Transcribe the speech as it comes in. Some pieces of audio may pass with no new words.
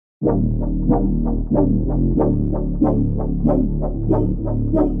Hi,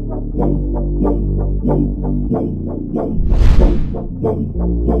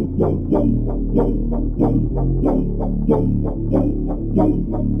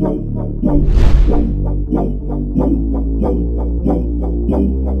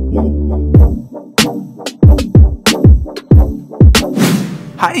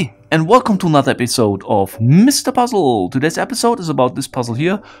 and welcome to another episode of Mr. Puzzle. Today's episode is about this puzzle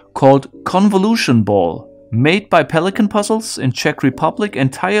here called Convolution Ball, made by Pelikanpuzzles in Czech Republic,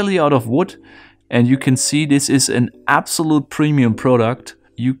 entirely out of wood. And you can see this is an absolute premium product.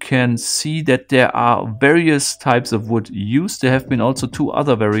 You can see that there are various types of wood used. There have been also two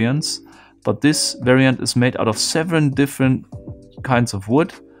other variants, but this variant is made out of 7 different kinds of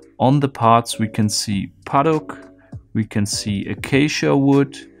wood. On the parts we can see paddock, we can see acacia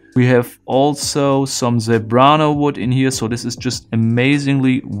wood. We have also some zebrano wood in here, so this is just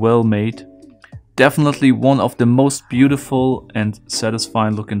amazingly well made. Definitely one of the most beautiful and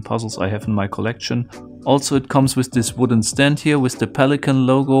satisfying looking puzzles I have in my collection. Also it comes with this wooden stand here with the Pelikan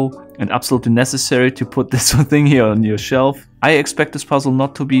logo, and absolutely necessary to put this thing here on your shelf. I expect this puzzle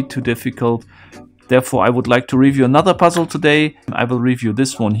not to be too difficult. Therefore I would like to review another puzzle today. I will review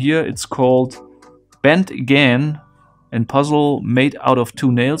this one here. It's called Bend Again, and puzzle made out of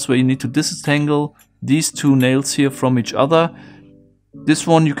 2 nails where you need to disentangle these 2 nails here from each other. This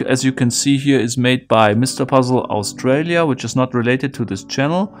one, as you can see here, is made by Mr.Puzzle Australia, which is not related to this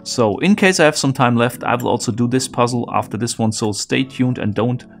channel. So in case I have some time left, I will also do this puzzle after this one, so stay tuned and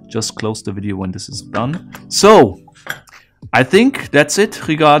don't just close the video when this is done. So I think that's it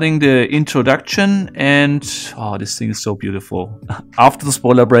regarding the introduction, and oh, this thing is so beautiful. After the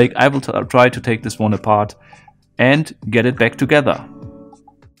spoiler break, I will try to take this one apart and get it back together.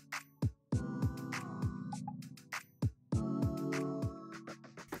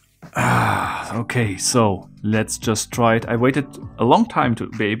 Okay, so let's just try it. I waited a long time to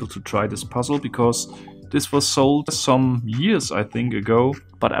be able to try this puzzle because this was sold some years, I think, ago,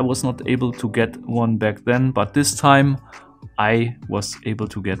 but I was not able to get one back then. But this time I was able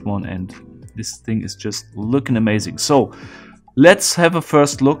to get one, and this thing is just looking amazing. So let's have a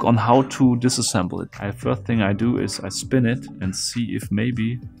first look on how to disassemble it. The first thing I do is I spin it and see if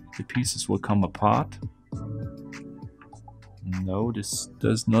maybe the pieces will come apart. No, this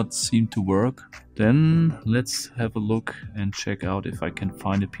does not seem to work. Then let's have a look and check out if I can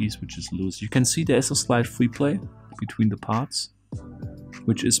find a piece which is loose. You can see there is a slight free play between the parts,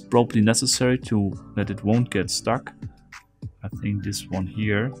 which is probably necessary to that it won't get stuck. I think this one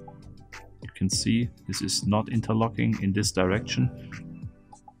here, you can see this is not interlocking in this direction.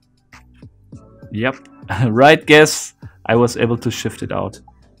 Yep, right guess. I was able to shift it out,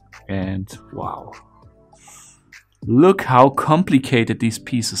 and wow. Look how complicated these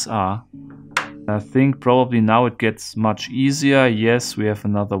pieces are. I think probably now it gets much easier. Yes, we have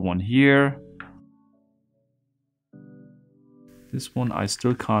another one here. This one I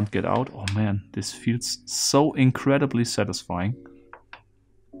still can't get out. Oh man, this feels so incredibly satisfying.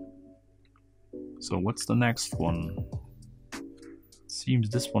 So what's the next one? Seems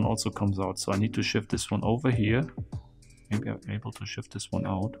this one also comes out, so I need to shift this one over here. Maybe I'm able to shift this one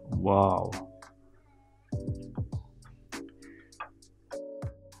out. Wow.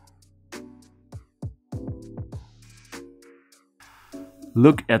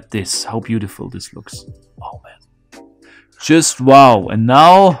 Look at this, how beautiful this looks. Oh man. Just wow. And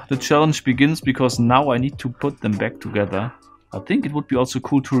now the challenge begins, because now I need to put them back together. I think it would be also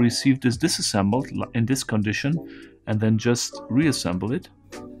cool to receive this disassembled in this condition and then just reassemble it.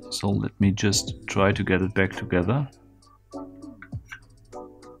 So let me just try to get it back together.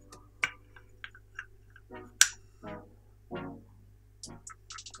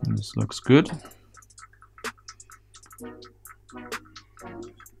 This looks good.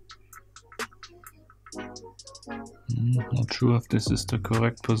 Not sure if this is the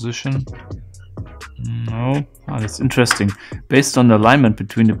correct position. No. Ah, that's interesting. Based on the alignment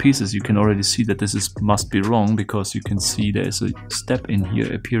between the pieces, you can already see that this must be wrong, because you can see there is a step in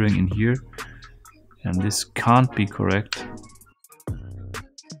here appearing in here, and this can't be correct.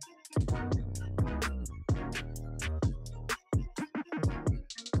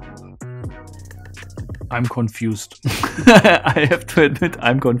 I'm confused. I have to admit,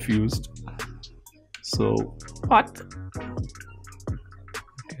 I'm confused. So, what?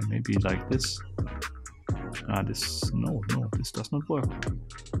 Okay, maybe like this. Ah, no, this does not work.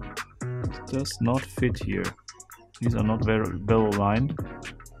 It does not fit here. These are not very well aligned.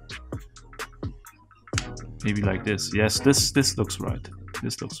 Maybe like this. Yes, this looks right.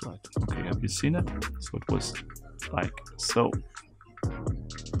 This looks right. Okay, have you seen it? So it was like so.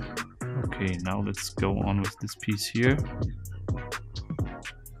 Okay, now let's go on with this piece here.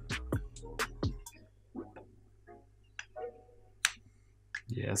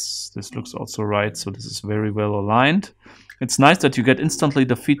 Yes, this looks also right, so this is very well aligned. It's nice that you get instantly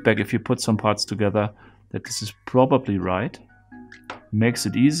the feedback if you put some parts together that this is probably right. Makes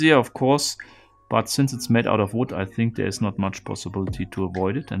it easier, of course, but since it's made out of wood, I think there is not much possibility to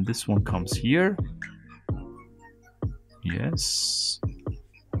avoid it. And this one comes here. Yes.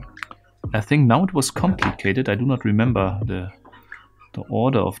 I think now it was complicated. I do not remember the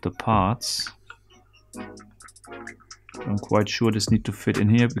order of the parts. I'm quite sure this need to fit in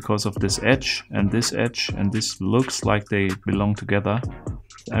here because of this edge, and this looks like they belong together.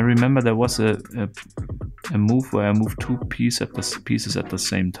 I remember there was a move where I moved two pieces at the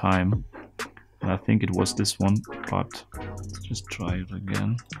same time. And I think it was this one, but let's just try it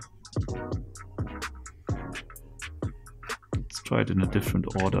again. Let's try it in a different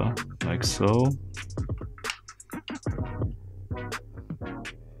order, like so.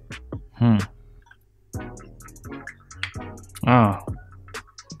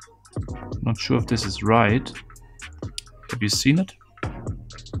 Not sure if this is right. Have you seen it?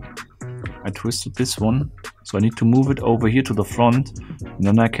 I twisted this one, so I need to move it over here to the front, and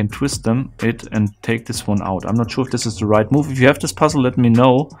then I can twist it and take this one out. I'm not sure if this is the right move. If you have this puzzle, let me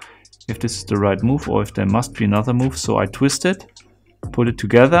know if this is the right move or if there must be another move. So I twist it, put it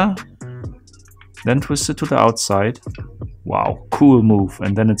together, then twist it to the outside. Wow, cool move,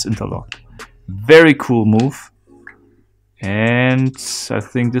 and then it's interlocked. Very cool move. And I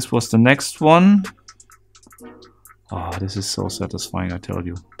think this was the next one. Oh, this is so satisfying, I tell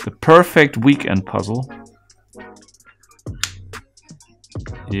you. The perfect weekend puzzle.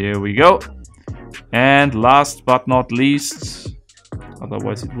 Here we go. And last but not least,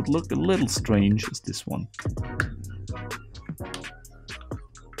 otherwise it would look a little strange, is this one.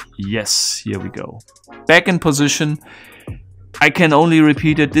 Yes, here we go. Back in position. I can only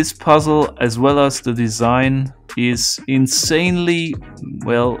repeat it, this puzzle as well as the design is insanely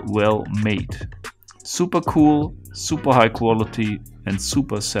well made. Super cool, super high quality, and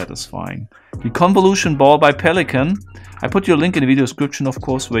super satisfying. The Convolution Ball by Pelikan. I put your link in the video description, of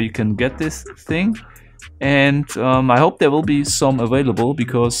course, where you can get this thing. And I hope there will be some available,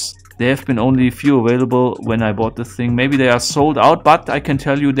 because there have been only a few available when I bought the thing. Maybe they are sold out, but I can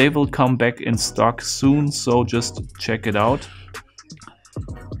tell you they will come back in stock soon, so just check it out.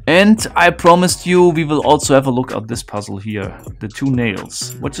 And I promised you we will also have a look at this puzzle here, the two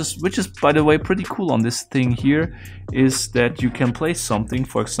nails, which is by the way pretty cool on this thing here, is that you can place something,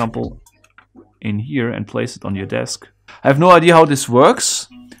 for example, in here and place it on your desk. I have no idea how this works.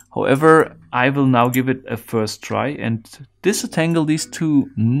 However, I will now give it a first try and disentangle these two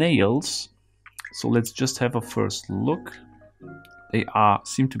nails. So let's just have a first look. They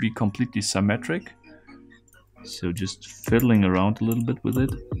seem to be completely symmetric. So just fiddling around a little bit with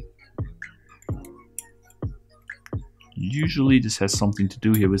it. Usually this has something to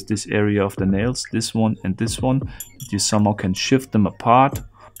do here with this area of the nails, this one and this one. That you somehow can shift them apart.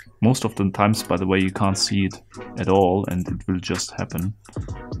 Most of the times, by the way, you can't see it at all and it will just happen.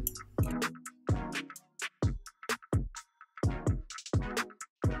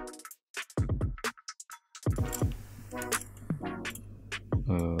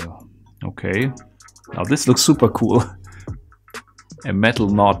 Okay. Now this looks super cool. A metal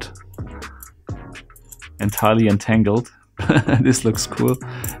knot. Entirely entangled. This looks cool.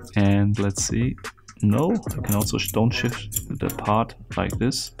 And let's see. No, I can also don't shift it apart like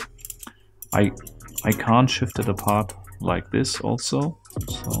this. I can't shift it apart like this also.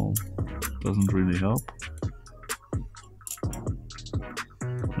 So doesn't really help.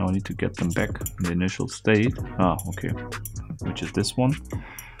 Now I need to get them back in the initial state. Okay. Which is this one.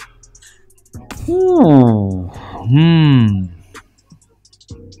 Ooh.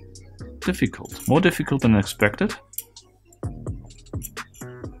 Difficult. More difficult than expected.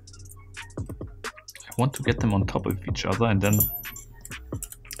 I want to get them on top of each other, and then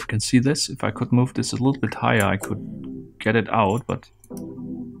you can see this. If I could move this a little bit higher, I could get it out, but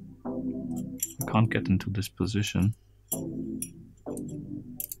I can't get into this position.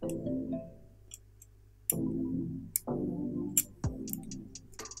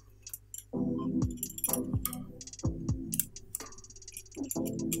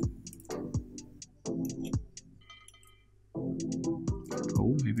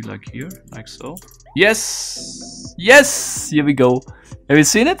 Oh, maybe like here, like so. Yes! Yes! Here we go. Have you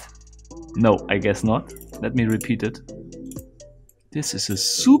seen it? No, I guess not. Let me repeat it. This is a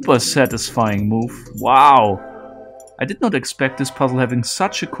super satisfying move. Wow! I did not expect this puzzle having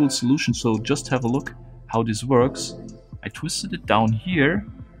such a cool solution, so just have a look how this works. I twisted it down here.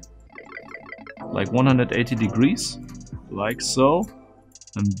 like 180 degrees, like so.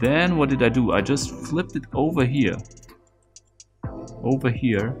 And then what did I do? I just flipped it over here.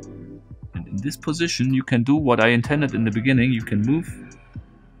 And in this position you can do what I intended in the beginning. You can move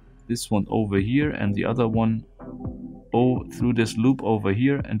this one over here and the other one through this loop over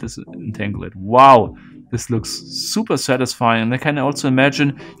here and disentangle it. Wow, this looks super satisfying. And I can also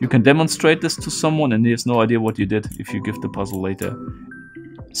imagine you can demonstrate this to someone and he has no idea what you did if you give the puzzle later.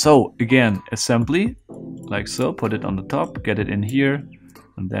 So again, assembly, like so, put it on the top, get it in here,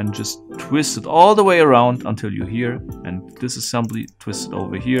 and then just twist it all the way around until you're here, and disassembly, twist it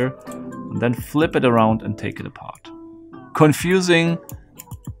over here, and then flip it around and take it apart. Confusing,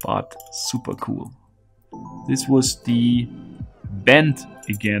 but super cool. This was the bend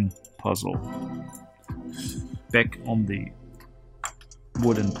again puzzle. Back on the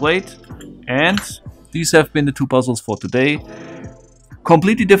wooden plate. And these have been the 2 puzzles for today.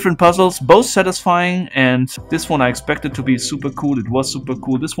 Completely different puzzles, both satisfying, and this one I expected to be super cool. It was super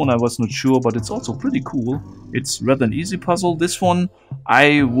cool. This one I was not sure, but it's also pretty cool. It's rather an easy puzzle. This one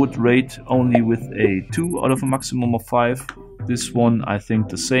I would rate only with a 2 out of a maximum of 5. This one I think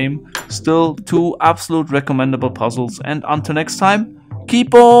the same. Still 2 absolute recommendable puzzles, and until next time,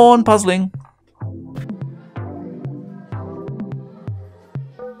 keep on puzzling!